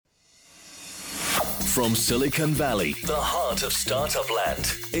From Silicon Valley, the heart of startup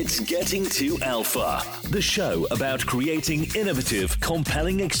land, it's Getting to Alpha, the show about creating innovative,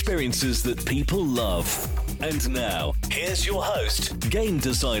 compelling experiences that people love. And now, here's your host, game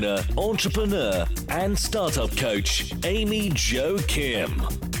designer, entrepreneur, and startup coach, Amy Jo Kim.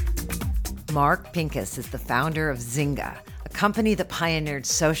 Mark Pincus is the founder of Zynga, a company that pioneered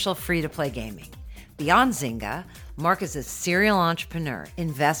social free-to-play gaming. Beyond Zynga, Mark is a serial entrepreneur,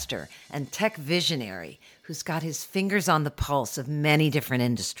 investor, and tech visionary who's got his fingers on the pulse of many different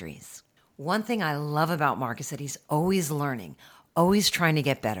industries. One thing I love about Mark is that he's always learning, always trying to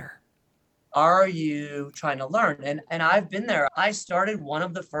get better. Are you trying to learn? And I've been there. I started one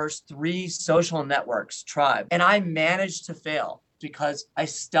of the first 3 social networks, Tribe, and I managed to fail because I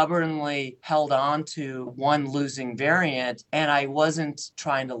stubbornly held on to one losing variant and I wasn't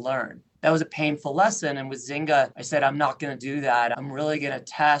trying to learn. That was a painful lesson. And with Zynga, I said, I'm not going to do that. I'm really going to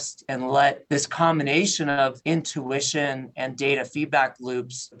test and let this combination of intuition and data feedback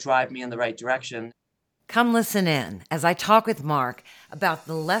loops drive me in the right direction. Come listen in as I talk with Mark about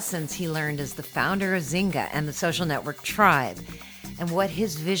the lessons he learned as the founder of Zynga and the social network Tribe, and what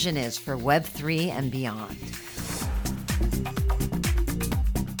his vision is for Web3 and beyond.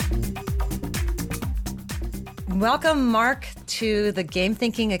 Welcome, Mark, to the Game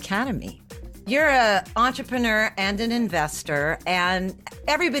Thinking Academy. You're an entrepreneur and an investor, and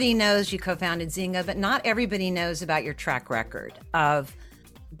everybody knows you co-founded Zynga, but not everybody knows about your track record of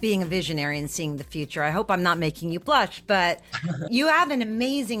being a visionary and seeing the future. I hope I'm not making you blush, but you have an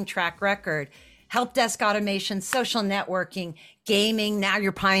amazing track record. Help desk automation, social networking, gaming, now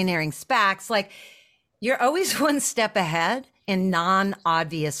you're pioneering SPACs. Like, you're always one step ahead in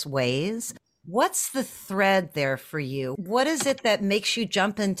non-obvious ways. What's the thread there for you? What is it that makes you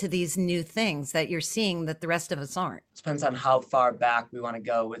jump into these new things that you're seeing that the rest of us aren't? Depends on how far back we want to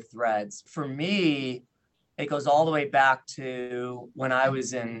go with threads. For me, it goes all the way back to when I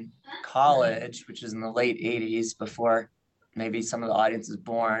was in college, which is in the late 80s, before maybe some of the audience is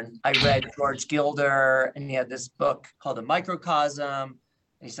born. I read George Gilder, and he had this book called The Microcosm. And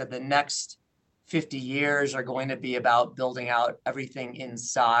he said the next 50 years are going to be about building out everything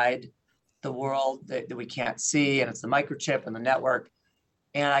inside the world that we can't see, and it's the microchip and the network.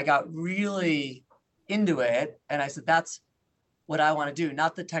 And I got really into it, and I said, that's what I want to do,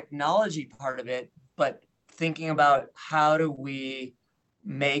 not the technology part of it, but thinking about how do we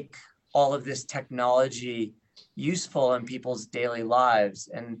make all of this technology useful in people's daily lives.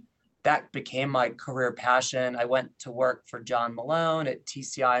 And that became my career passion. I went to work for John Malone at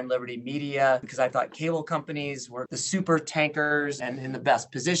TCI and Liberty Media because I thought cable companies were the super tankers and in the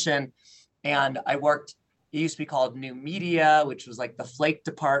best position. And I worked, it used to be called New Media, which was like the flake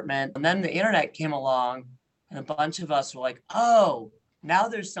department. And then the internet came along and a bunch of us were like, oh, now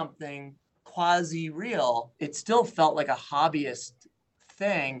there's something quasi-real. It still felt like a hobbyist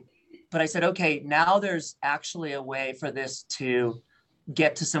thing. But I said, okay, now there's actually a way for this to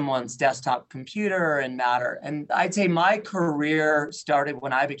get to someone's desktop computer and matter. And I'd say my career started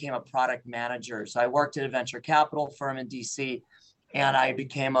when I became a product manager. So I worked at a venture capital firm in DC. And I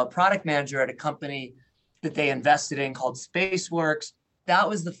became a product manager at a company that they invested in called Spaceworks. That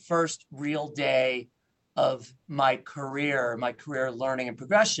was the first real day of my career learning and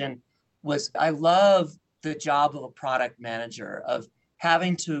progression. Was I love the job of a product manager, of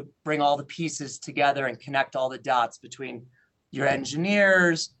having to bring all the pieces together and connect all the dots between your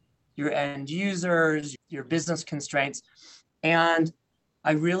engineers, your end users, your business constraints. And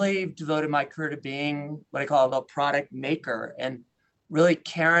I really devoted my career to being what I call a product maker and really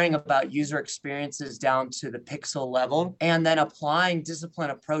caring about user experiences down to the pixel level, and then applying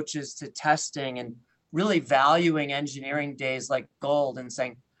disciplined approaches to testing and really valuing engineering days like gold and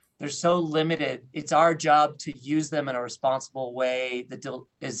saying, they're so limited. It's our job to use them in a responsible way that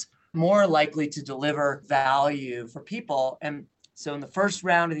is more likely to deliver value for people. And so in the first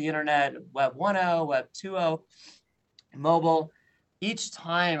round of the internet, Web 1.0, Web 2.0, mobile, each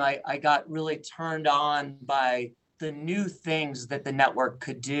time I got really turned on by the new things that the network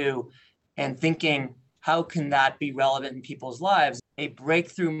could do and thinking, how can that be relevant in people's lives? A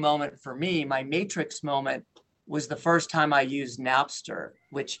breakthrough moment for me, my Matrix moment, was the first time I used Napster,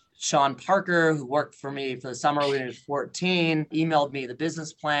 which Sean Parker, who worked for me for the summer when he was 14, emailed me the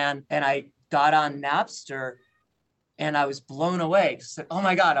business plan. And I got on Napster and I was blown away. I said, oh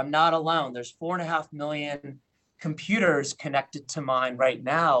my God, I'm not alone. There's 4.5 million computers connected to mine right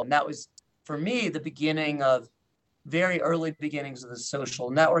now. And that was, for me, the beginning of very early beginnings of the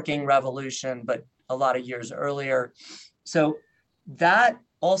social networking revolution, but a lot of years earlier. So that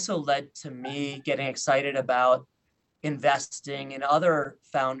also led to me getting excited about investing in other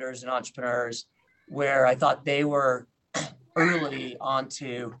founders and entrepreneurs where I thought they were early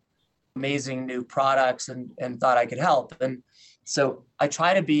onto amazing new products and thought I could help. And so I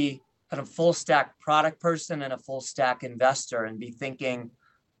try to be kind of full stack product person and a full stack investor and be thinking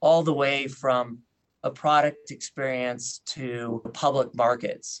all the way from a product experience to public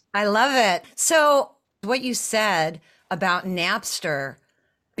markets. I love it. So what you said about Napster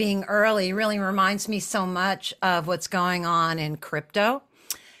being early really reminds me so much of what's going on in crypto.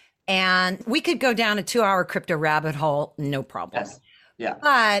 And we could go down a 2-hour crypto rabbit hole, no problem. Yes. Yeah.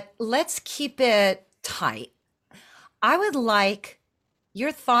 But let's keep it tight. I would like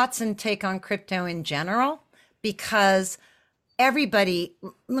your thoughts and take on crypto in general, because everybody,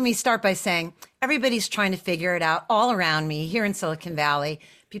 let me start by saying, everybody's trying to figure it out all around me here in Silicon Valley.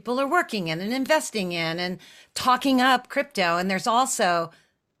 People are working in and investing in and talking up crypto. And there's also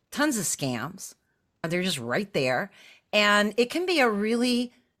tons of scams. They're just right there. And it can be a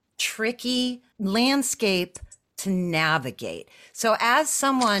really tricky landscape to navigate. So as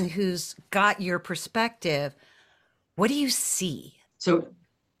someone who's got your perspective, what do you see? So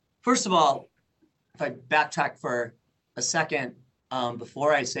first of all, if I backtrack for a second,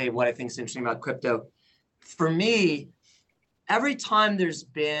 before I say what I think is interesting about crypto, for me, every time there's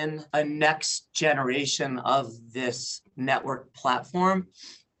been a next generation of this network platform,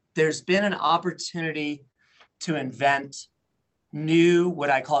 there's been an opportunity to invent new, what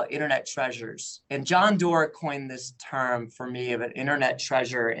I call internet treasures. And John Doerr coined this term for me of an internet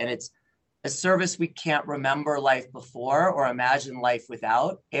treasure, and it's a service we can't remember life before or imagine life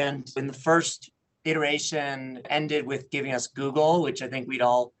without. And when the first iteration ended with giving us Google, which I think we'd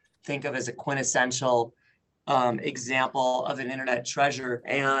all think of as a quintessential example of an internet treasure.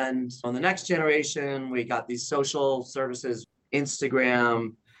 And on the next generation, we got these social services,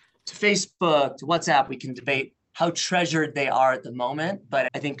 Instagram to Facebook to WhatsApp. We can debate how treasured they are at the moment, but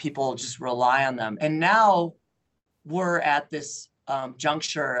I think people just rely on them. And now we're at this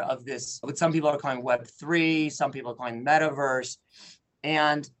juncture of this, what some people are calling Web3, some people are calling metaverse.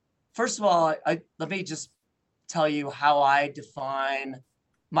 And first of all, let me just tell you how I define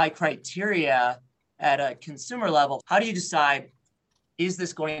my criteria at a consumer level. How do you decide, is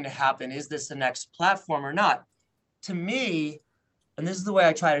this going to happen? Is this the next platform or not? To me, and this is the way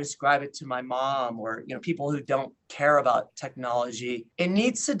I try to describe it to my mom or people who don't care about technology, it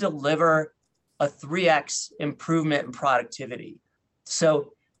needs to deliver a 3x improvement in productivity.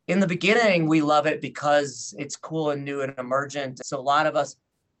 So in the beginning, we love it because it's cool and new and emergent. So a lot of us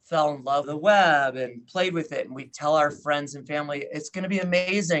fell in love with the web and played with it. And we tell our friends and family, it's going to be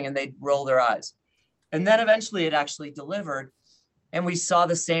amazing. And they'd roll their eyes. And then eventually it actually delivered. And we saw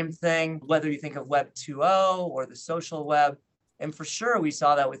the same thing, whether you think of Web 2.0 or the social web. And for sure, we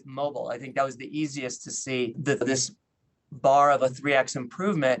saw that with mobile. I think that was the easiest to see this bar of a 3x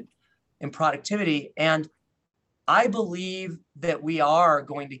improvement in productivity. And I believe that we are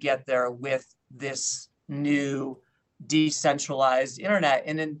going to get there with this new decentralized internet.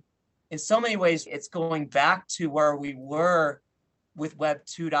 And in so many ways, it's going back to where we were with Web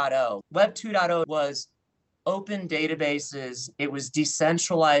 2.0. Web 2.0 was open databases. It was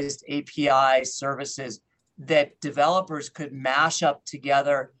decentralized API services that developers could mash up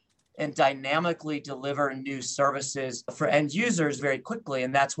together and dynamically deliver new services for end users very quickly.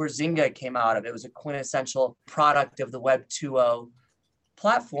 And that's where Zynga came out of. It was a quintessential product of the Web 2.0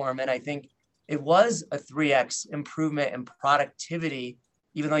 platform. And I think it was a 3x improvement in productivity,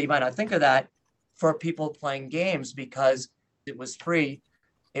 even though you might not think of that, for people playing games because it was free.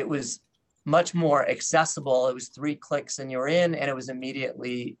 It was much more accessible. It was 3 clicks and you're in, and it was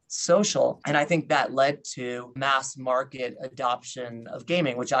immediately social. And I think that led to mass market adoption of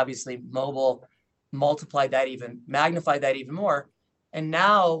gaming, which obviously mobile magnified that even more. And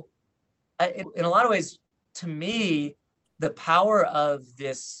now, in a lot of ways, to me, the power of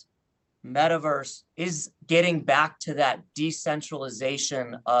this metaverse is getting back to that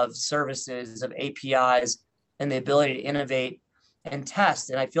decentralization of services, of APIs, and the ability to innovate and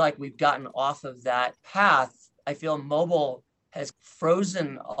test. And I feel like we've gotten off of that path. I feel mobile has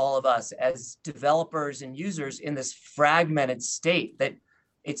frozen all of us as developers and users in this fragmented state that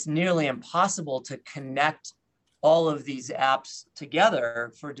it's nearly impossible to connect all of these apps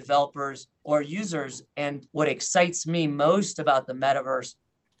together for developers or users. And what excites me most about the metaverse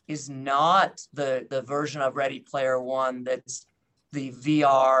is not the version of Ready Player One that's the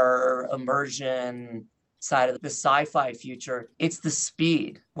VR immersion side of the sci-fi future. It's the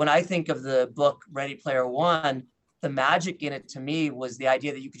speed. When I think of the book Ready Player One, the magic in it to me was the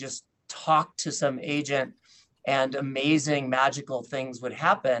idea that you could just talk to some agent and amazing magical things would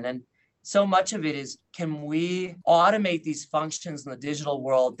happen. And so much of it is, can we automate these functions in the digital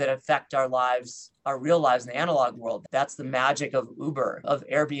world that affect our lives, our real lives in the analog world? That's the magic of Uber, of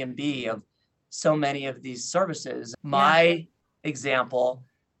Airbnb, of so many of these services. My example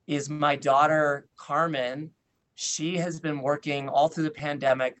is my daughter, Carmen. She has been working all through the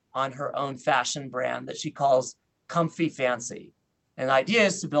pandemic on her own fashion brand that she calls Comfy Fancy. And the idea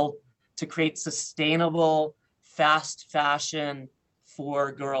is to create sustainable, fast fashion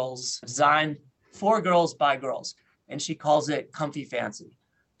for girls, designed for girls by girls. And she calls it Comfy Fancy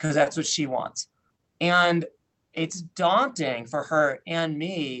because that's what she wants. And it's daunting for her and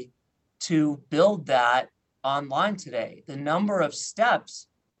me to build that online today. The number of steps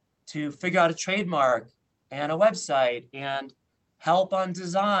to figure out a trademark and a website and help on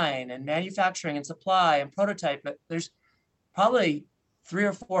design and manufacturing and supply and prototype. But there's probably 300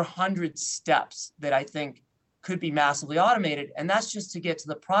 or 400 steps that I think could be massively automated. And that's just to get to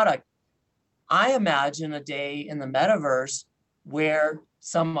the product. I imagine a day in the metaverse where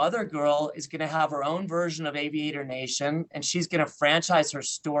some other girl is going to have her own version of Aviator Nation and she's going to franchise her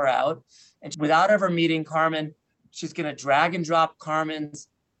store out. And without ever meeting Carmen, she's going to drag and drop Carmen's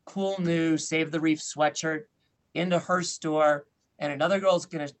cool new Save the Reef sweatshirt into her store. And another girl's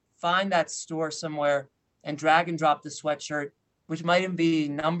going to find that store somewhere and drag and drop the sweatshirt, which might even be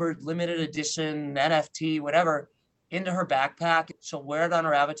numbered, limited edition, NFT, whatever, into her backpack. She'll wear it on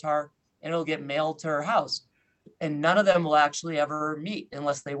her avatar and it'll get mailed to her house. And none of them will actually ever meet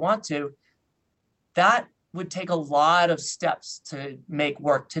unless they want to. That would take a lot of steps to make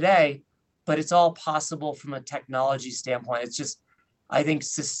work today, but it's all possible from a technology standpoint. It's just, I think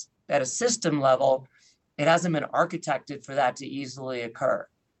at a system level, it hasn't been architected for that to easily occur.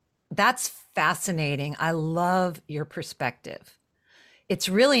 That's fascinating. I love your perspective. It's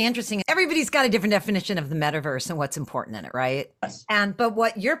really interesting. Everybody's got a different definition of the metaverse and what's important in it, right? Yes. But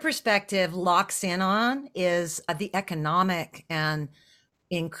what your perspective locks in on is the economic and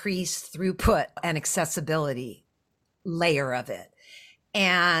increased throughput and accessibility layer of it.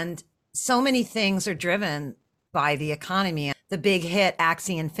 And so many things are driven by the economy. The big hit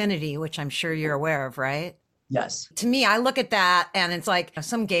Axie Infinity, which I'm sure you're aware of, right? Yes. To me, I look at that and it's like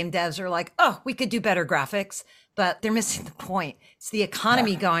some game devs are like, oh, we could do better graphics, but they're missing the point. It's the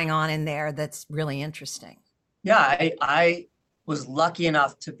economy going on in there that's really interesting. Yeah, I was lucky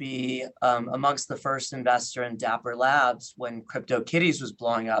enough to be amongst the first investor in Dapper Labs when CryptoKitties was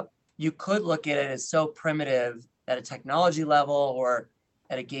blowing up. You could look at it as so primitive at a technology level or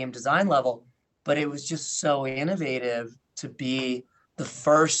at a game design level, but it was just so innovative to be the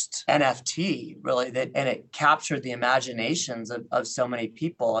first NFT, really, and it captured the imaginations of so many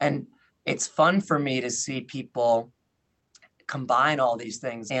people. And it's fun for me to see people combine all these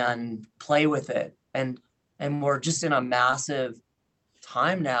things and play with it. And we're just in a massive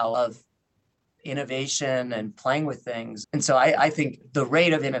time now of innovation and playing with things. And so I think the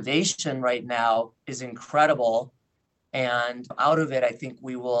rate of innovation right now is incredible. And out of it, I think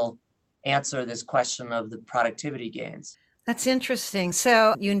we will answer this question of the productivity gains. That's interesting.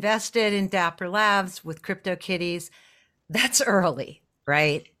 So you invested in Dapper Labs with CryptoKitties. That's early,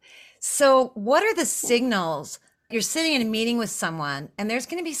 right? So what are the signals? You're sitting in a meeting with someone and there's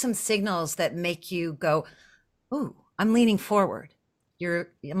going to be some signals that make you go, ooh, I'm leaning forward.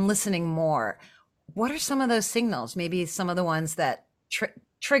 I'm listening more. What are some of those signals? Maybe some of the ones that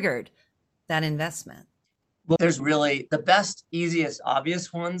triggered that investment? Well, there's really the best, easiest,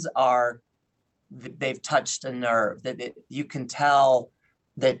 obvious ones are they've touched a nerve, that you can tell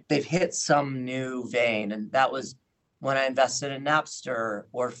that they've hit some new vein. And that was when I invested in Napster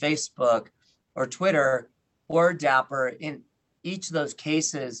or Facebook or Twitter or Dapper. In each of those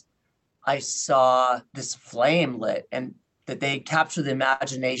cases, I saw this flame lit and that they capture the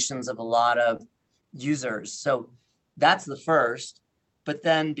imaginations of a lot of users. So that's the first. But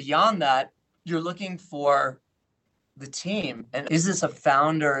then beyond that, you're looking for the team. And is this a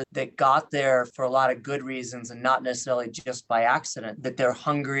founder that got there for a lot of good reasons and not necessarily just by accident? That they're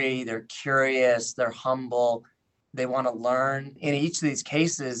hungry, they're curious, they're humble, they want to learn. In each of these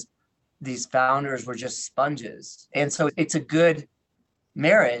cases, these founders were just sponges. And so it's a good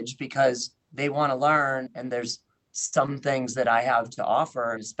marriage because they want to learn. And there's some things that I have to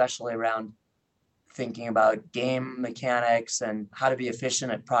offer, especially around thinking about game mechanics and how to be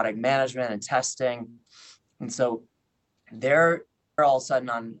efficient at product management and testing. And so they're all of a sudden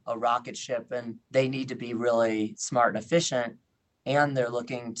on a rocket ship and they need to be really smart and efficient. And they're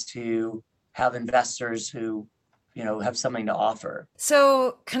looking to have investors who, have something to offer.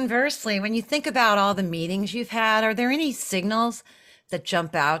 So conversely, when you think about all the meetings you've had, are there any signals that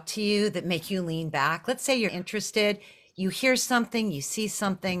jump out to you that make you lean back? Let's say you're interested, you hear something, you see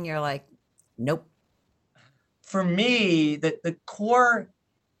something, you're like, Nope. For me, the core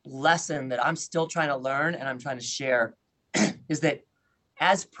lesson that I'm still trying to learn and I'm trying to share is that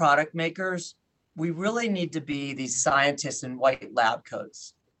as product makers, we really need to be these scientists in white lab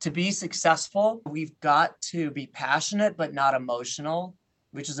coats. To be successful, we've got to be passionate but not emotional,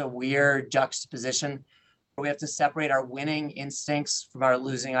 which is a weird juxtaposition. We have to separate our winning instincts from our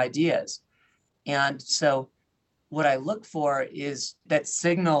losing ideas. And so what I look for is that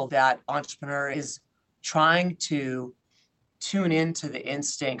signal that entrepreneur is trying to tune into the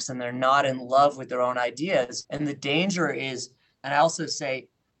instincts and they're not in love with their own ideas. And the danger is, and I also say,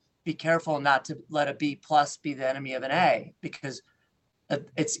 be careful not to let a B plus be the enemy of an A, because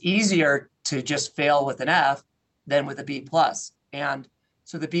it's easier to just fail with an F than with a B plus. And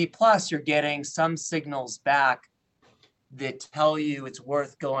so the B plus, you're getting some signals back that tell you it's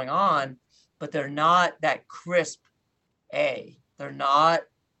worth going on, but they're not that crisp A. They're not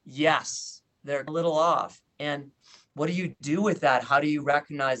yes. They're a little off. And what do you do with that? How do you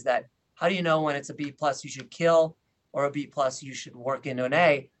recognize that? How do you know when it's a B plus you should kill or a B plus you should work into an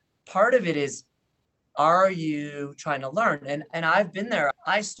A? Part of it is, are you trying to learn? And I've been there.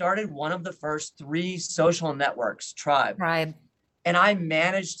 I started one of the first 3 social networks, Tribe. Right. And I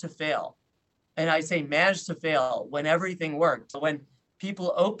managed to fail. And I say managed to fail when everything worked. When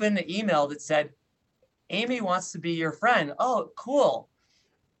people opened the email that said, Amy wants to be your friend. Oh, cool.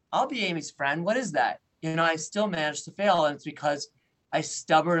 I'll be Amy's friend. What is that? I still managed to fail. And it's because I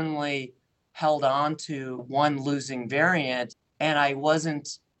stubbornly held on to one losing variant and I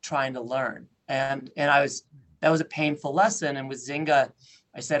wasn't trying to learn. And that was a painful lesson. And with Zynga,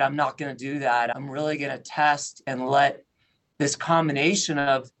 I said, I'm not going to do that. I'm really going to test and let this combination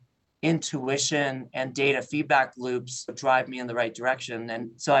of intuition and data feedback loops drive me in the right direction.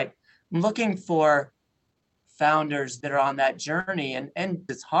 And so I'm looking for founders that are on that journey. And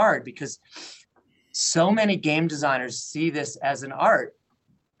it's hard because so many game designers see this as an art.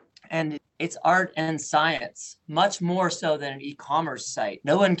 And it's art and science, much more so than an e-commerce site.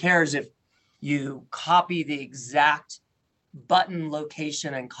 No one cares if you copy the exact button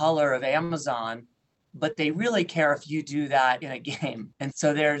location and color of Amazon, but they really care if you do that in a game. And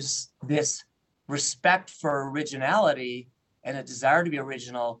so there's this respect for originality and a desire to be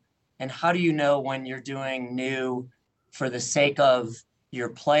original. And how do you know when you're doing new for the sake of your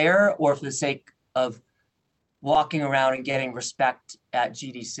player or for the sake of walking around and getting respect at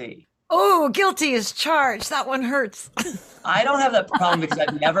GDC? Oh, guilty as charged. That one hurts. I don't have that problem because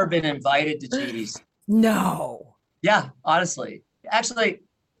I've never been invited to GDC. No. Yeah, honestly. Actually,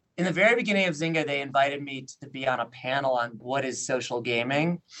 in the very beginning of Zynga, they invited me to be on a panel on what is social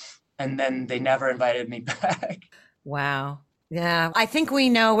gaming. And then they never invited me back. Wow. Yeah. I think we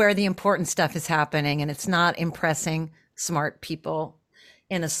know where the important stuff is happening, and it's not impressing smart people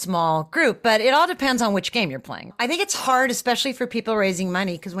in a small group, but it all depends on which game you're playing. I think it's hard, especially for people raising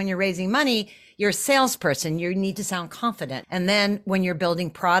money, because when you're raising money, you're a salesperson. You need to sound confident. And then when you're building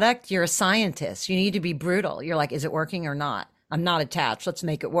product, you're a scientist. You need to be brutal. You're like, is it working or not? I'm not attached. Let's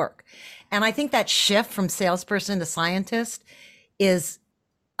make it work. And I think that shift from salesperson to scientist is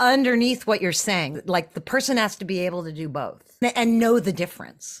underneath what you're saying. Like the person has to be able to do both and know the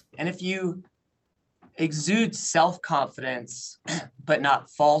difference. And if you exude self-confidence, but not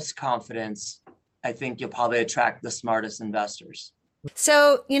false confidence, I think you'll probably attract the smartest investors.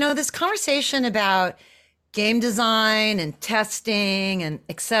 So, this conversation about game design and testing and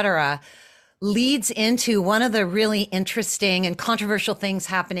et cetera leads into one of the really interesting and controversial things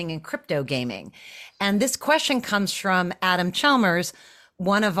happening in crypto gaming. And this question comes from Adam Chalmers,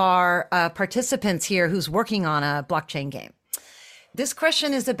 one of our participants here who's working on a blockchain game. This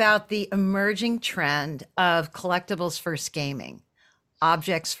question is about the emerging trend of collectibles first gaming,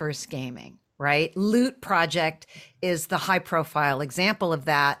 objects first gaming, right? Loot Project is the high profile example of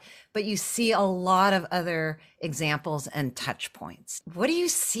that, but you see a lot of other examples and touch points. What do you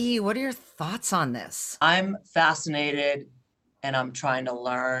see? What are your thoughts on this? I'm fascinated and I'm trying to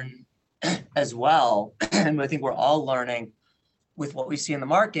learn as well. And I think we're all learning with what we see in the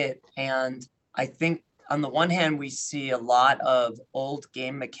market. And I think on the one hand, we see a lot of old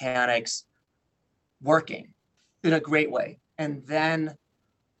game mechanics working in a great way. And then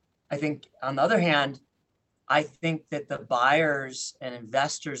I think on the other hand, I think that the buyers and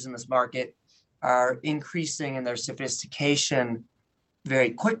investors in this market are increasing in their sophistication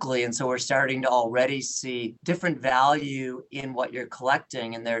very quickly. And so we're starting to already see different value in what you're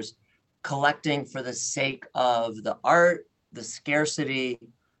collecting. And there's collecting for the sake of the art, the scarcity,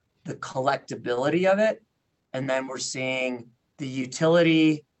 the collectability of it. And then we're seeing the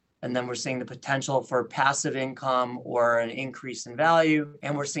utility And then we're seeing the potential for passive income or an increase in value.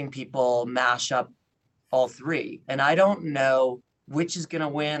 And we're seeing people mash up all three. And I don't know which is going to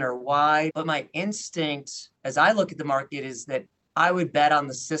win or why, but my instinct as I look at the market is that I would bet on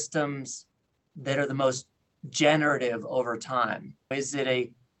the systems that are the most generative over time. Is it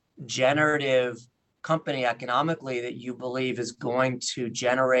a generative company economically that you believe is going to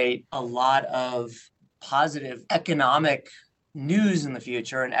generate a lot of positive economic news in the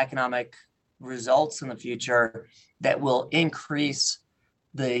future and economic results in the future that will increase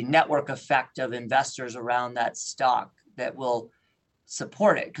the network effect of investors around that stock that will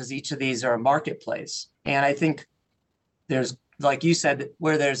support it? Because each of these are a marketplace. And I think there's, like you said,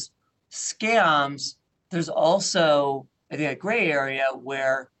 where there's scams, there's also, I think, a gray area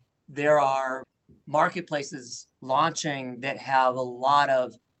where there are marketplaces launching that have a lot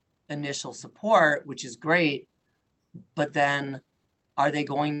of initial support, which is great, but then are they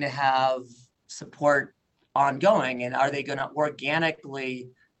going to have support ongoing? And are they going to organically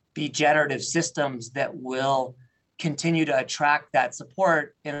be generative systems that will continue to attract that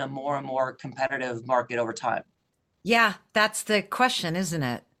support in a more and more competitive market over time? Yeah, that's the question, isn't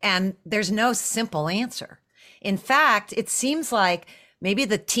it? And there's no simple answer. In fact, it seems like maybe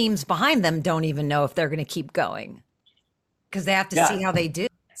the teams behind them don't even know if they're going to keep going because they have to see how they do.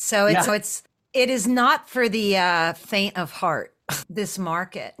 So it is not for the faint of heart, this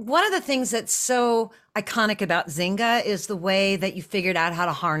market. One of the things that's so iconic about Zynga is the way that you figured out how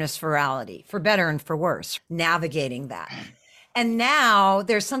to harness virality, for better and for worse, navigating that. And now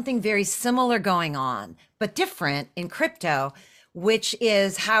there's something very similar going on, but different in crypto, which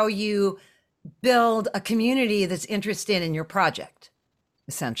is how you build a community that's interested in your project,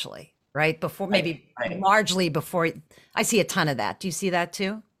 essentially, right? Before, maybe largely before. I see a ton of that. Do you see that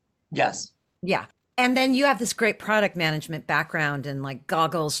too? Yes. Yeah. And then you have this great product management background and like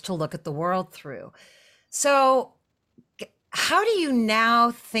goggles to look at the world through. So how do you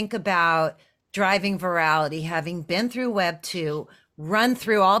now think about driving virality, having been through Web 2, run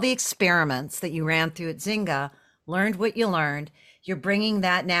through all the experiments that you ran through at Zynga, learned what you learned, you're bringing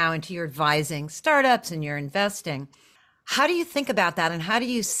that now into your advising startups and your investing. How do you think about that? And how do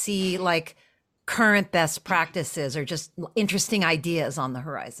you see like current best practices or just interesting ideas on the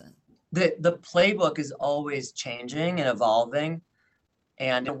horizon? The playbook is always changing and evolving.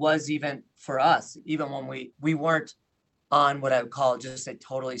 And it was even for us, even when we weren't on what I would call just a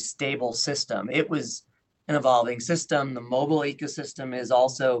totally stable system. It was an evolving system. The mobile ecosystem is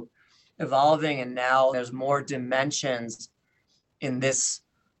also evolving. And now there's more dimensions in this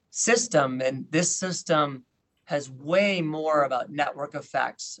system. And this system has way more about network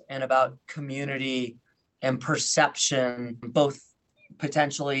effects and about community and perception, both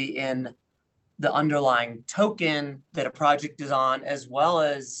potentially in the underlying token that a project is on, as well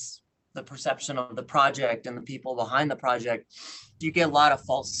as the perception of the project and the people behind the project. You get a lot of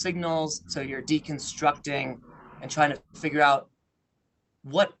false signals. So you're deconstructing and trying to figure out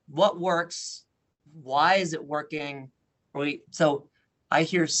what works, why is it working? So I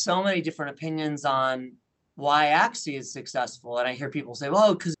hear so many different opinions on why Axie is successful. And I hear people say,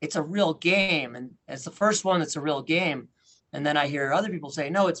 well, because it's a real game. And it's the first one that's a real game. And then I hear other people say,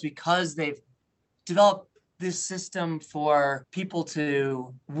 no, it's because they've developed this system for people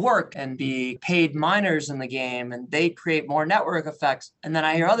to work and be paid miners in the game, and they create more network effects. And then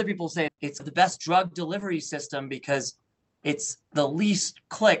I hear other people say it's the best drug delivery system because it's the least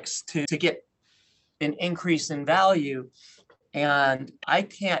clicks to get an increase in value. And I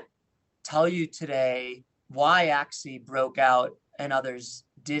can't tell you today why Axie broke out and others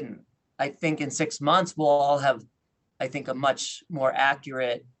didn't. I think in 6 months, we'll all have, I think, a much more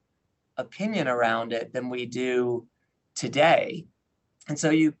accurate opinion around it than we do today. And so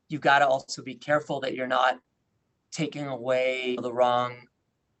you've got to also be careful that you're not taking away the wrong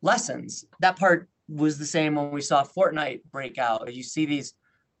lessons. That part was the same when we saw Fortnite break out. You see these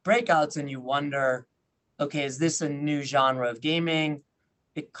breakouts and you wonder, okay, is this a new genre of gaming?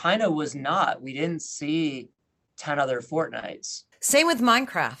 It kind of was not. We didn't see 10 other Fortnites. Same with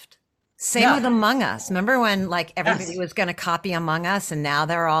Minecraft. Same with Among Us. Remember when like everybody was going to copy Among Us and now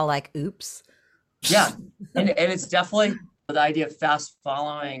they're all like, oops. Yeah. And it's definitely the idea of fast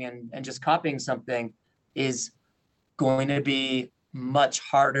following and just copying something is going to be much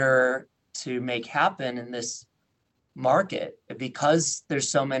harder to make happen in this market because there's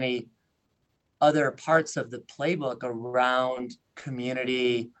so many other parts of the playbook around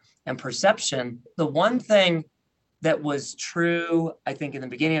community and perception. The one thing that was true, I think, in the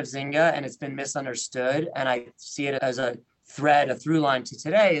beginning of Zynga, and it's been misunderstood, and I see it as a thread, a through line to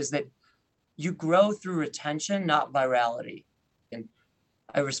today, is that you grow through retention, not virality. And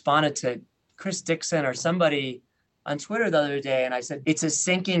I responded to Chris Dixon or somebody on Twitter the other day, and I said, it's a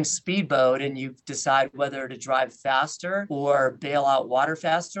sinking speedboat, and you decide whether to drive faster or bail out water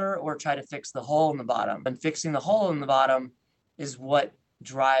faster or try to fix the hole in the bottom. And fixing the hole in the bottom is what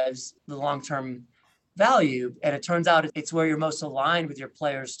drives the long-term value. And it turns out it's where you're most aligned with your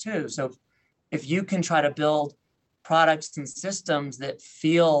players too. So if you can try to build products and systems that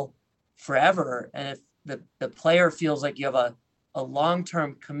feel forever, and if the player feels like you have a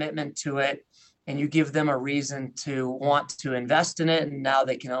long-term commitment to it, and you give them a reason to want to invest in it, and now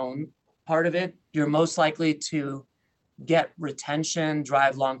they can own part of it, you're most likely to get retention,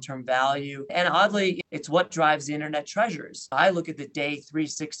 drive long-term value. And oddly, it's what drives the internet treasures. I look at the day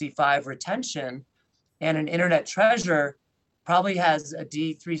 365 retention, and an internet treasure probably has a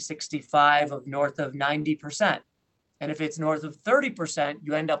D365 of north of 90%. And if it's north of 30%,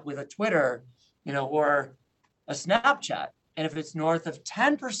 you end up with a Twitter, or a Snapchat. And if it's north of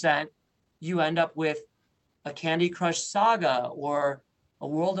 10%, you end up with a Candy Crush Saga or a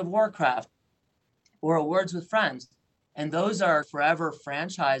World of Warcraft or a Words with Friends. And those are forever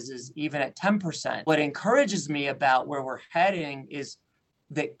franchises, even at 10%. What encourages me about where we're heading is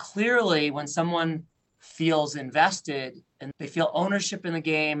that clearly when someone feels invested and they feel ownership in the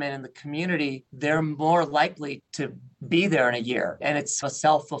game and in the community, they're more likely to be there in a year. And it's a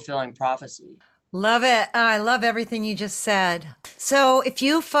self-fulfilling prophecy. Love it. I love everything you just said. So if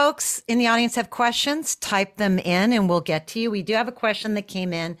you folks in the audience have questions, type them in and we'll get to you. We do have a question that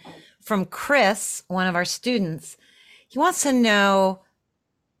came in from Chris, one of our students. He wants to know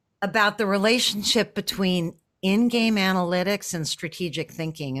about the relationship between in-game analytics and strategic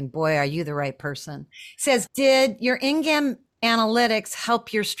thinking. And boy, are you the right person. He says, did your in-game analytics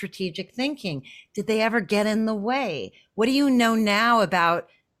help your strategic thinking? Did they ever get in the way? What do you know now about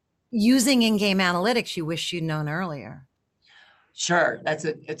using in-game analytics you wish you'd known earlier? Sure.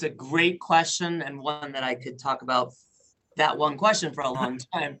 It's a great question, and one that I could talk about that one question for a long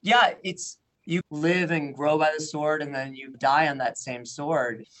time. Yeah, it's you live and grow by the sword, and then you die on that same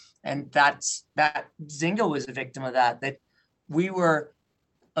sword. And that Zynga was a victim of that we were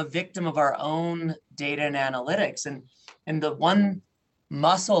a victim of our own data and analytics. And the one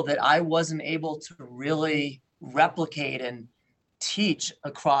muscle that I wasn't able to really replicate and teach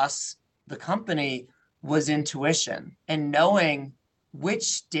across the company was intuition and knowing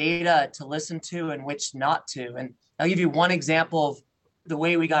which data to listen to and which not to. And I'll give you one example of the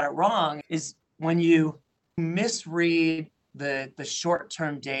way we got it wrong is when you misread the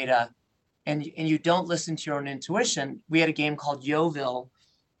short-term data and you don't listen to your own intuition. We had a game called Yeovil,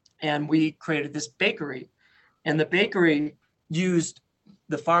 and we created this bakery, and the bakery used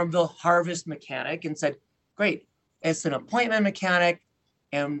the Farmville harvest mechanic and said, great, it's an appointment mechanic.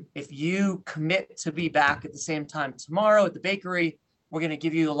 And if you commit to be back at the same time tomorrow at the bakery, we're going to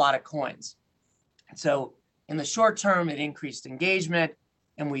give you a lot of coins. So in the short term, it increased engagement,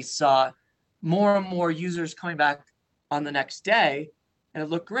 and we saw more and more users coming back on the next day, and it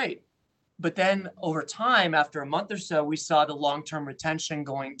looked great. But then over time, after a month or so, we saw the long-term retention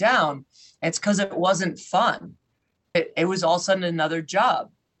going down. And it's because it wasn't fun. It was all of a sudden another job.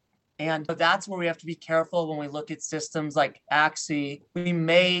 And that's where we have to be careful when we look at systems like Axie. We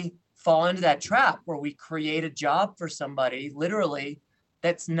may fall into that trap where we create a job for somebody, literally,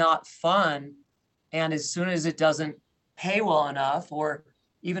 that's not fun. And as soon as it doesn't pay well enough, or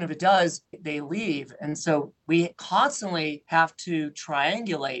even if it does, they leave. And so we constantly have to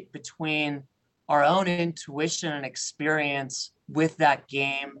triangulate between our own intuition and experience with that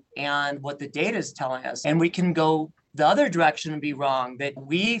game and what the data is telling us. And we can go the other direction and be wrong, that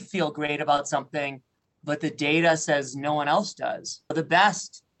we feel great about something, but the data says no one else does. The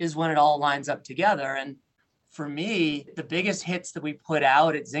best is when it all lines up together. And for me, the biggest hits that we put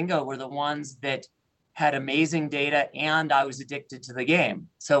out at Zynga were the ones that had amazing data, and I was addicted to the game.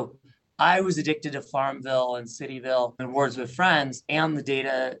 So I was addicted to Farmville and Cityville and Words with Friends, and the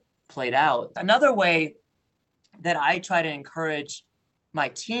data played out. Another way that I try to encourage my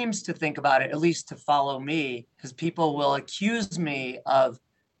teams to think about it, at least to follow me, because people will accuse me of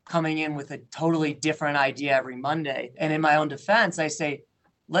coming in with a totally different idea every Monday. And in my own defense, I say,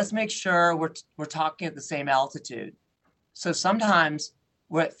 let's make sure we're talking at the same altitude. So sometimes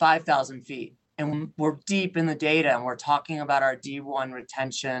we're at 5,000 feet and we're deep in the data and we're talking about our D1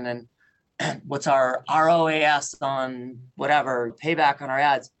 retention and what's our ROAS on whatever, payback on our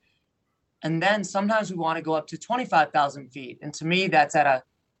ads. And then sometimes we want to go up to 25,000 feet. And to me, that's at a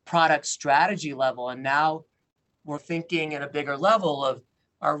product strategy level. And now we're thinking at a bigger level of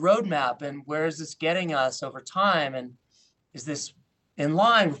our roadmap and where is this getting us over time? And is this in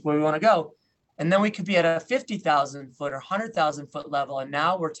line with where we want to go? And then we could be at a 50,000 foot or 100,000 foot level. And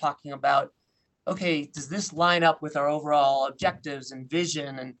now we're talking about, okay, does this line up with our overall objectives and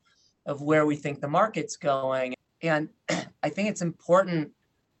vision and of where we think the market's going? And I think it's important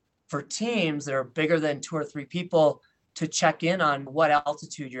for teams that are bigger than 2 or 3 people to check in on what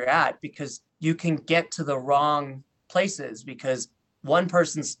altitude you're at, because you can get to the wrong places because one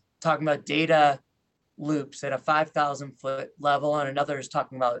person's talking about data loops at a 5,000 foot level and another is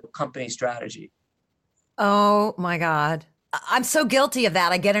talking about company strategy. Oh my God. I'm so guilty of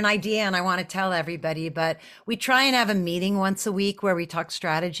that. I get an idea and I want to tell everybody, but we try and have a meeting once a week where we talk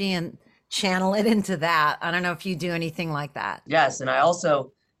strategy and channel it into that. I don't know if you do anything like that. Yes. And I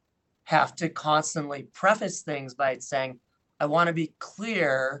also have to constantly preface things by saying, I want to be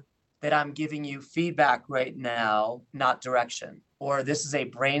clear that I'm giving you feedback right now, not direction, or this is a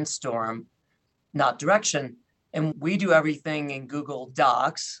brainstorm, not direction. And we do everything in Google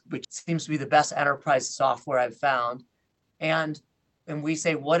Docs, which seems to be the best enterprise software I've found. And we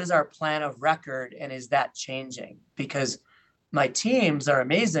say, what is our plan of record? And is that changing? Because my teams are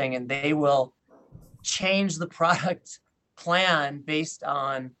amazing and they will change the product plan based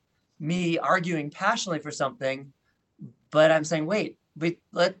on me arguing passionately for something. But I'm saying, wait,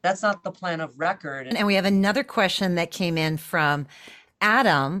 that's not the plan of record. And we have another question that came in from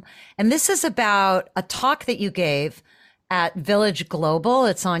Adam. And this is about a talk that you gave at Village Global.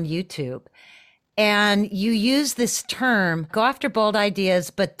 It's on YouTube. And you use this term, go after bold ideas,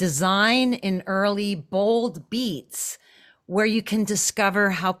 but design in early bold beats where you can discover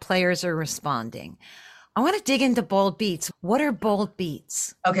how players are responding. I want to dig into bold beats. What are bold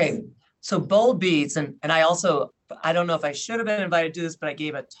beats? Okay, so bold beats, and I don't know if I should have been invited to this, but I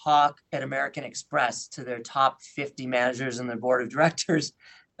gave a talk at American Express to their top 50 managers and their board of directors.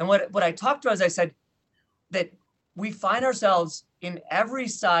 And what I talked about is I said that we find ourselves in every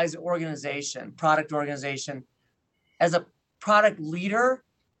size organization, product organization, as a product leader.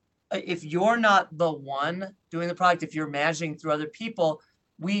 If you're not the one doing the product, if you're managing through other people,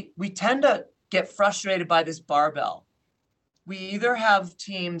 we tend to get frustrated by this barbell. We either have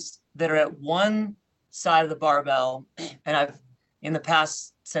teams that are at one side of the barbell, and I've in the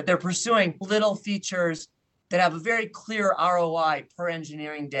past said they're pursuing little features that have a very clear ROI per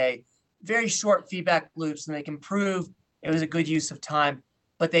engineering day, very short feedback loops, and they can prove it was a good use of time,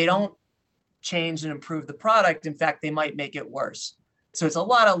 but they don't change and improve the product. In fact, they might make it worse. So it's a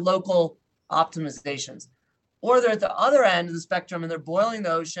lot of local optimizations. Or they're at the other end of the spectrum and they're boiling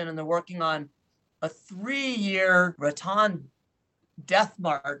the ocean and they're working on a 3-year Rattan death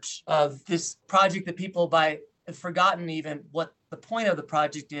march of this project that people have forgotten even what the point of the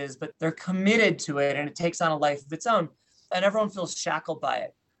project is, but they're committed to it and it takes on a life of its own. And everyone feels shackled by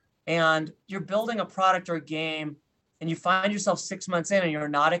it. And you're building a product or a game and you find yourself 6 months in and you're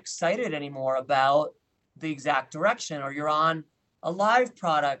not excited anymore about the exact direction, or you're on a live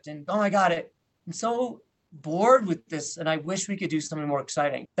product and, oh my God, I'm so bored with this and I wish we could do something more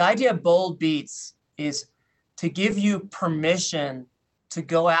exciting. The idea of bold beats is to give you permission to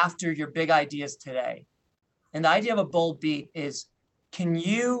go after your big ideas today. And the idea of a bold beat is, can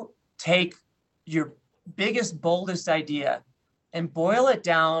you take your biggest, boldest idea and boil it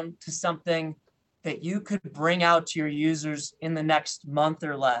down to something that you could bring out to your users in the next month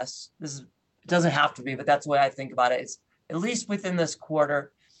or less? It doesn't have to be, but that's the way I think about it. It's at least within this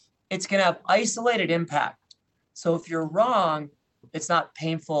quarter. It's going to have isolated impact. So if you're wrong, it's not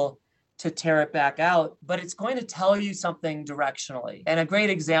painful to tear it back out, but it's going to tell you something directionally. And a great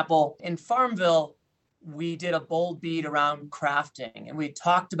example, in Farmville, we did a bold beat around crafting and we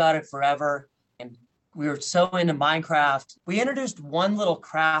talked about it forever. And we were so into Minecraft. We introduced one little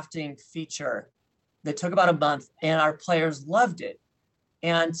crafting feature that took about a month and our players loved it.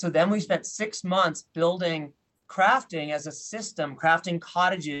 And so then we spent 6 months building crafting as a system. Crafting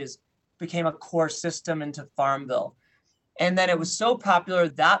cottages became a core system into Farmville. And then it was so popular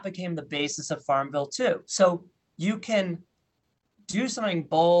that became the basis of Farmville too. So you can do something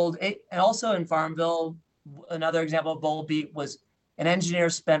bold. And also in Farmville, another example of bold beat was an engineer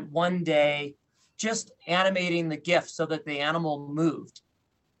spent one day just animating the GIF so that the animal moved.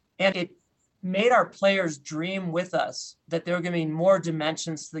 And it made our players dream with us that there were going to be more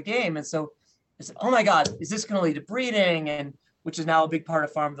dimensions to the game. And so I said, oh my God, is this going to lead to breeding? And which is now a big part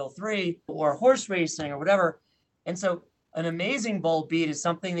of Farmville 3, or horse racing or whatever. And so an amazing bold beat is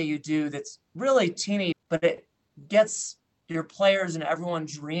something that you do that's really teeny, but it gets your players and everyone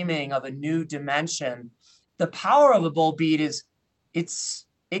dreaming of a new dimension. The power of a bold beat is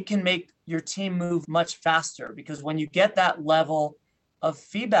it can make your team move much faster, because when you get that level of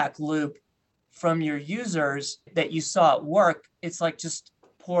feedback loop from your users that you saw at work, it's like just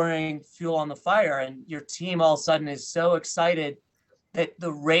pouring fuel on the fire, and your team all of a sudden is so excited that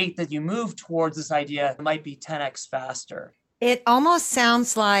the rate that you move towards this idea might be 10x faster. It almost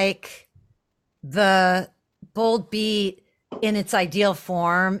sounds like the Bold Beat in its ideal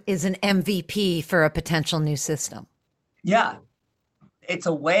form is an MVP for a potential new system. Yeah. It's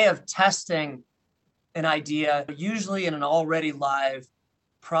a way of testing an idea, usually in an already live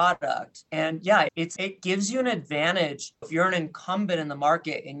product. And yeah, it gives you an advantage if you're an incumbent in the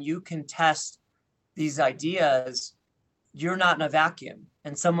market and you can test these ideas. You're not in a vacuum,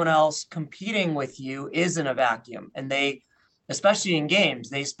 and someone else competing with you is in a vacuum. And they, especially in games,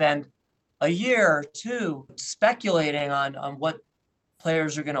 they spend a year or two speculating on what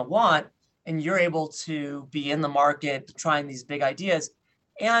players are going to want. And you're able to be in the market trying these big ideas.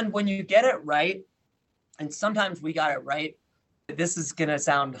 And when you get it right, and sometimes we got it right, this is going to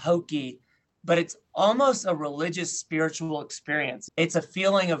sound hokey, but it's almost a religious, spiritual experience. It's a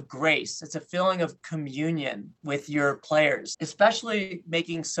feeling of grace. It's a feeling of communion with your players, especially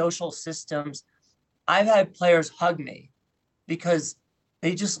making social systems. I've had players hug me because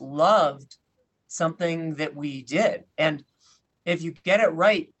they just loved something that we did. And if you get it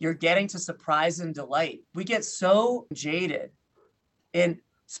right, you're getting to surprise and delight. We get so jaded, and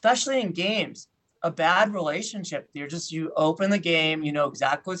especially in games, a bad relationship. You open the game, you know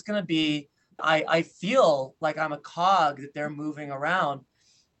exactly what's going to be. I feel like I'm a cog that they're moving around,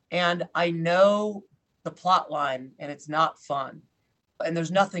 and I know the plot line, and it's not fun, and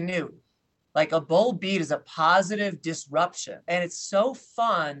there's nothing new. Like a Bold Beat is a positive disruption, and it's so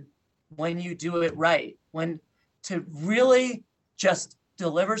fun when you do it right, when to really just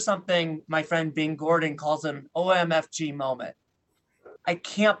deliver something my friend Bing Gordon calls an OMFG moment. I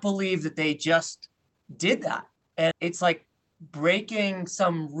can't believe that they just did that. And it's like breaking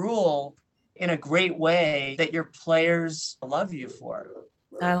some rule in a great way that your players love you for.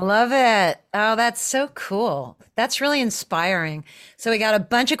 I love it. Oh, that's so cool. That's really inspiring. So we got a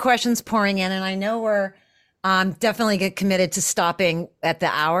bunch of questions pouring in, and I know we're definitely get committed to stopping at the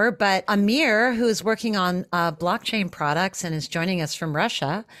hour. But Amir, who is working on blockchain products and is joining us from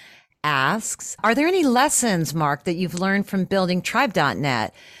Russia, asks, are there any lessons, Mark, that you've learned from building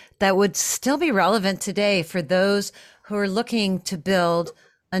Tribe.net that would still be relevant today for those who are looking to build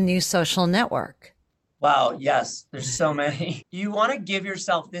a new social network? Wow, yes, there's so many. You want to give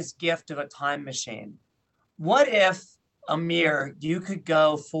yourself this gift of a time machine. What if, Amir, you could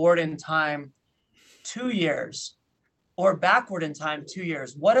go forward in time 2 years or backward in time 2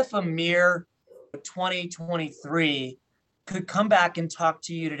 years? What if Amir 2023 could come back and talk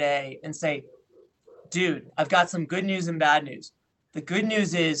to you today and say, dude, I've got some good news and bad news. The good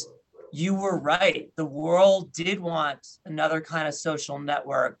news is you were right. The world did want another kind of social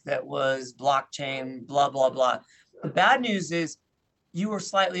network that was blockchain, blah, blah, blah. The bad news is you were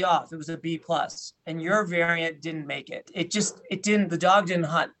slightly off. It was a B+, and your variant didn't make it. It didn't, the dog didn't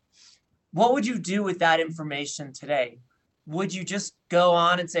hunt. What would you do with that information today? Would you just go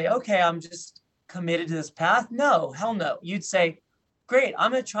on and say, okay, I'm just committed to this path? No, hell no. You'd say, great,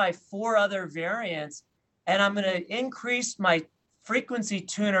 I'm going to try 4 other variants, and I'm going to increase my frequency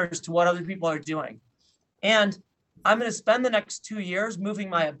tuners to what other people are doing. And I'm going to spend the next 2 years moving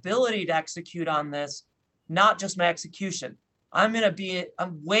my ability to execute on this, not just my execution. I'm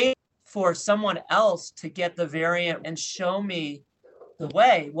waiting for someone else to get the variant and show me the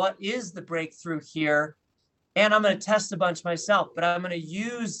way. What is the breakthrough here? And I'm going to test a bunch myself, but I'm going to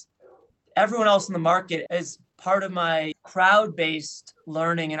use everyone else in the market as part of my crowd-based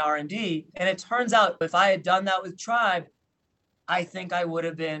learning and R&D. And it turns out if I had done that with Tribe, I think I would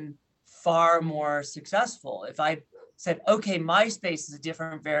have been far more successful. If I said, okay, MySpace is a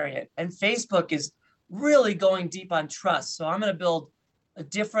different variant and Facebook is really going deep on trust. So I'm going to build a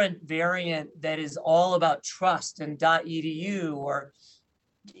different variant that is all about trust and .edu or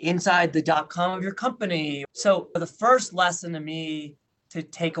inside the .com of your company. So the first lesson to me to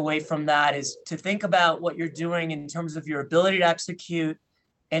take away from that is to think about what you're doing in terms of your ability to execute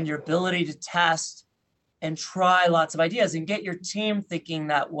and your ability to test and try lots of ideas and get your team thinking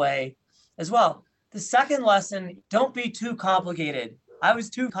that way as well. The second lesson, don't be too complicated. I was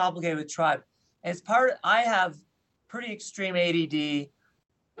too complicated with Tribe. I have pretty extreme ADD.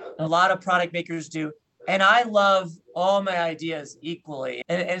 A lot of product makers do. And I love all my ideas equally.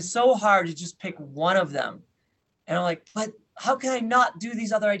 And it's so hard to just pick one of them. And I'm like, but how can I not do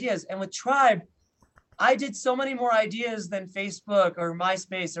these other ideas? And with Tribe, I did so many more ideas than Facebook or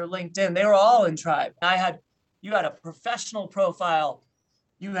MySpace or LinkedIn. They were all in Tribe. You had a professional profile.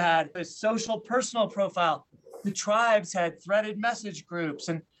 You had a social personal profile. The Tribes had threaded message groups.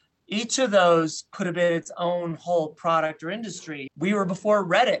 And each of those could have been its own whole product or industry. We were before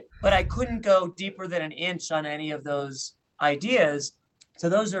Reddit, but I couldn't go deeper than an inch on any of those ideas. So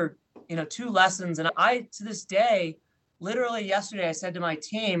those are, two lessons. And I, to this day, literally yesterday, I said to my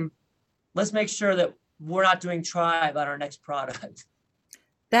team, let's make sure that we're not doing Tribe on our next product.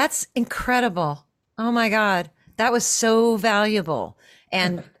 That's incredible. Oh my God. That was so valuable.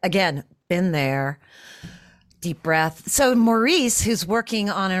 And again, been there. Deep breath. So Maurice, who's working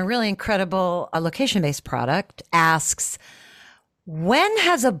on a really incredible location-based product, asks, when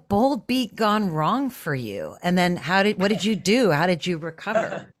has a bold beat gone wrong for you? And then what did you do? How did you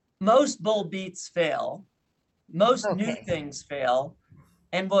recover? Most bold beats fail. Most new things fail.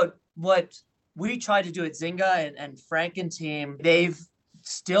 And what we try to do at Zynga and Frank and team, they've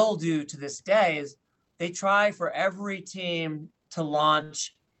still do to this day, is they try for every team to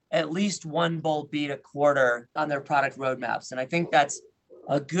launch at least one bold beat a quarter on their product roadmaps. And I think that's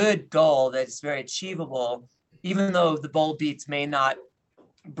a good goal that's very achievable, even though the bold beats may not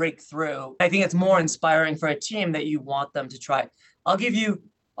break through. I think it's more inspiring for a team that you want them to try. I'll give you,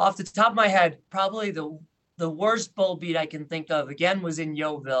 off the top of my head, probably the worst bold beat I can think of, again, was in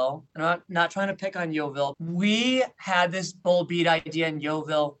Yeovil. I'm not trying to pick on Yeovil. We had this bold beat idea in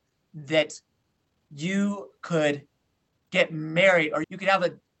Yeovil that you could get married, or you could have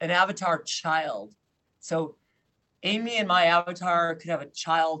an avatar child. So Amy and my avatar could have a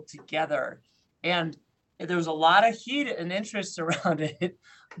child together. And there was a lot of heat and interest around it,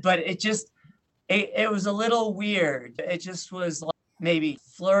 but it was a little weird. It just was like maybe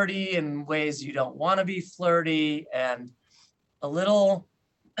flirty in ways you don't want to be flirty, and a little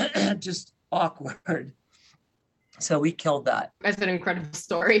just awkward. So we killed that. That's an incredible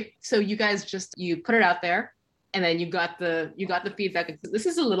story. So you guys you put it out there, and then you got the feedback. This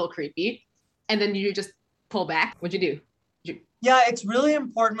is a little creepy. And then you just pull back. What'd you do? Yeah, it's really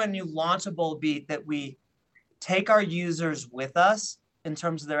important when you launch a bold beat that we take our users with us in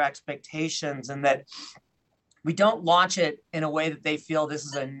terms of their expectations, and that we don't launch it in a way that they feel this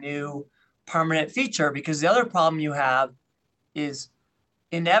is a new permanent feature. Because the other problem you have is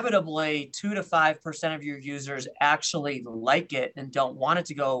inevitably 2 to 5% of your users actually like it and don't want it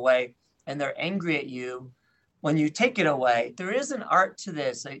to go away, and they're angry at you when you take it away. There is an art to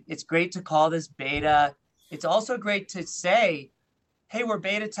this. It's great to call this beta. It's also great to say, hey, we're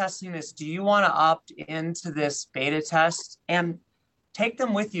beta testing this. Do you want to opt into this beta test? And take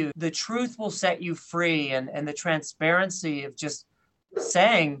them with you. The truth will set you free, and the transparency of just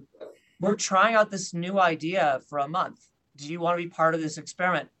saying, we're trying out this new idea for a month. Do you want to be part of this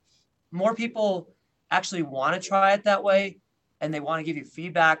experiment? More people actually want to try it that way, and they want to give you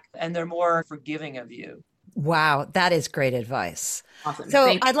feedback, and they're more forgiving of you. Wow, that is great advice. Awesome.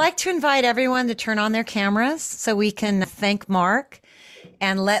 So I'd like to invite everyone to turn on their cameras so we can thank Mark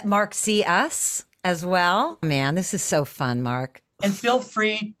and let Mark see us as well. Man, this is so fun, Mark. And feel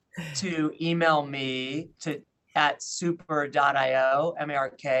free to email me at super.io,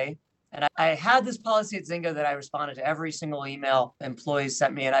 M-A-R-K. And I had this policy at Zynga that I responded to every single email employees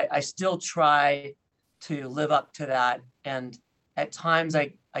sent me. And I still try to live up to that. And at times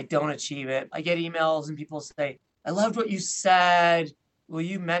I don't achieve it. I get emails and people say, I loved what you said. Will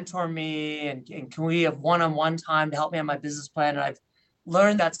you mentor me? And can we have one-on-one time to help me on my business plan? And I've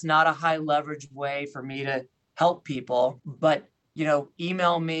learned that's not a high leverage way for me to help people. But,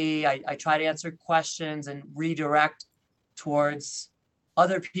 email me. I try to answer questions and redirect towards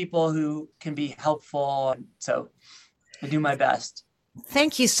other people who can be helpful. So I do my best.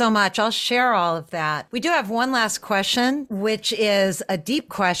 Thank you so much. I'll share all of that. We do have one last question, which is a deep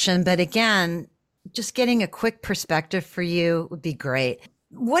question, but again, just getting a quick perspective for you would be great.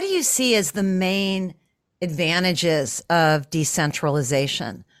 What do you see as the main advantages of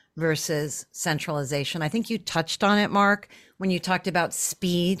decentralization versus centralization? I think you touched on it, Mark, when you talked about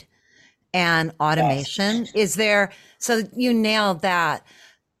speed and automation. Yes. So you nailed that.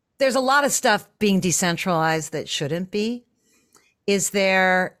 There's a lot of stuff being decentralized that shouldn't be. Is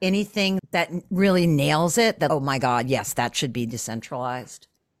there anything that really nails it that, oh my God, yes, that should be decentralized?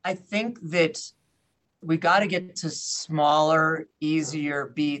 I think that we got to get to smaller,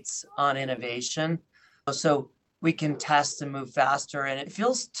 easier beats on innovation so we can test and move faster. And it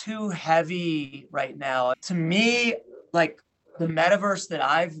feels too heavy right now. To me, like the metaverse that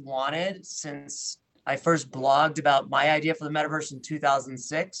I've wanted since I first blogged about my idea for the metaverse in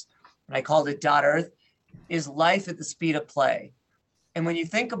 2006, and I called it .earth, is life at the speed of play. And when you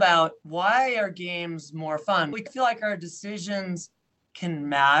think about why are games more fun, we feel like our decisions can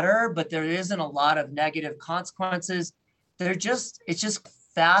matter, but there isn't a lot of negative consequences. It's just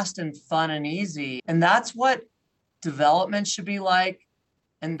fast and fun and easy. And that's what development should be like.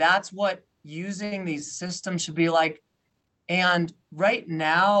 And that's what using these systems should be like. And right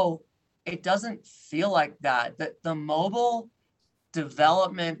now, it doesn't feel like that. The mobile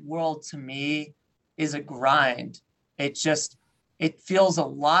development world to me is a grind. It feels a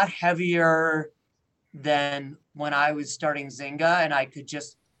lot heavier than when I was starting Zynga, and I could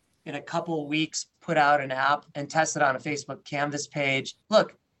just in a couple of weeks put out an app and test it on a Facebook Canvas page.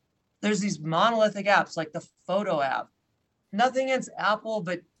 Look, there's these monolithic apps like the photo app. Nothing against Apple,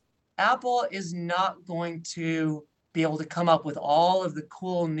 but Apple is not going to be able to come up with all of the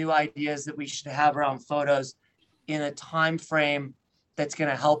cool new ideas that we should have around photos in a time frame that's going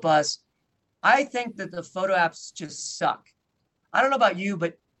to help us. I think that the photo apps just suck. I don't know about you,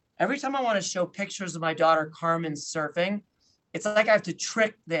 but every time I want to show pictures of my daughter Carmen surfing, it's like I have to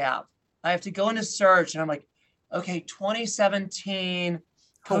trick the app. I have to go into search and I'm like, okay, 2017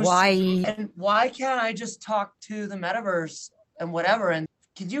 Hawaii. And why can't I just talk to the metaverse and whatever? And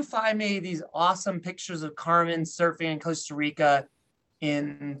could you find me these awesome pictures of Carmen surfing in Costa Rica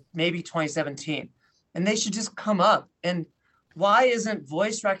in maybe 2017? And they should just come up. And why isn't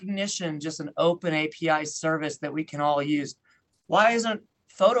voice recognition just an open API service that we can all use? Why isn't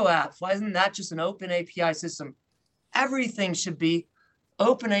photo apps? Why isn't that just an open API system? Everything should be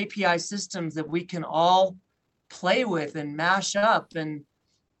open API systems that we can all play with and mash up and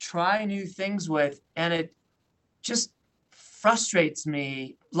try new things with. And it just frustrates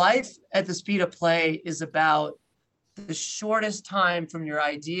me. Life at the speed of play is about the shortest time from your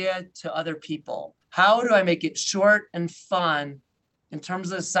idea to other people. How do I make it short and fun in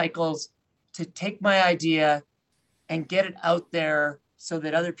terms of the cycles to take my idea and get it out there so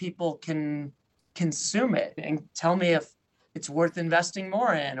that other people can consume it and tell me if it's worth investing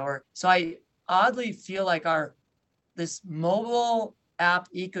more in? Or so I oddly feel like this mobile app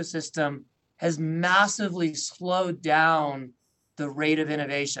ecosystem has massively slowed down the rate of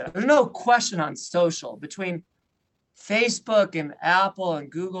innovation. There's no question on social. Between Facebook and Apple and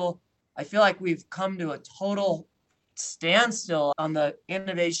Google, I feel like we've come to a total standstill on the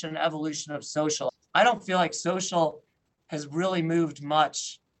innovation evolution of social. I don't feel like social has really moved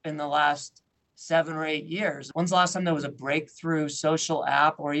much in the last 7 or 8 years. When's the last time there was a breakthrough social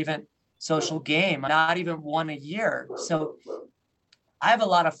app or even social game? Not even one a year. So I have a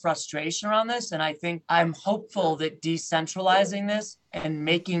lot of frustration around this, and I think I'm hopeful that decentralizing this and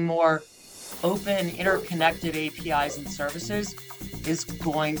making more open, interconnected APIs and services is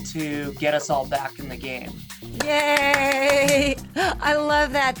going to get us all back in the game. Yay! I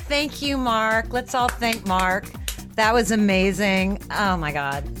love that. Thank you, Mark. Let's all thank Mark. That was amazing. Oh my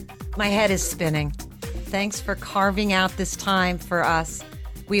God. My head is spinning. Thanks for carving out this time for us.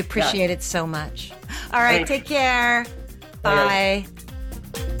 We appreciate it so much. All right, take care. Bye.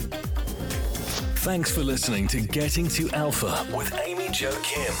 Thanks for listening to Getting to Alpha with Amy Jo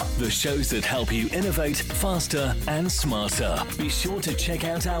Kim, the shows that help you innovate faster and smarter. Be sure to check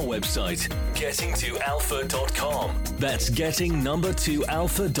out our website, gettingtoalpha.com. That's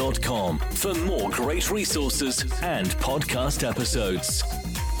getting2alpha.com for more great resources and podcast episodes.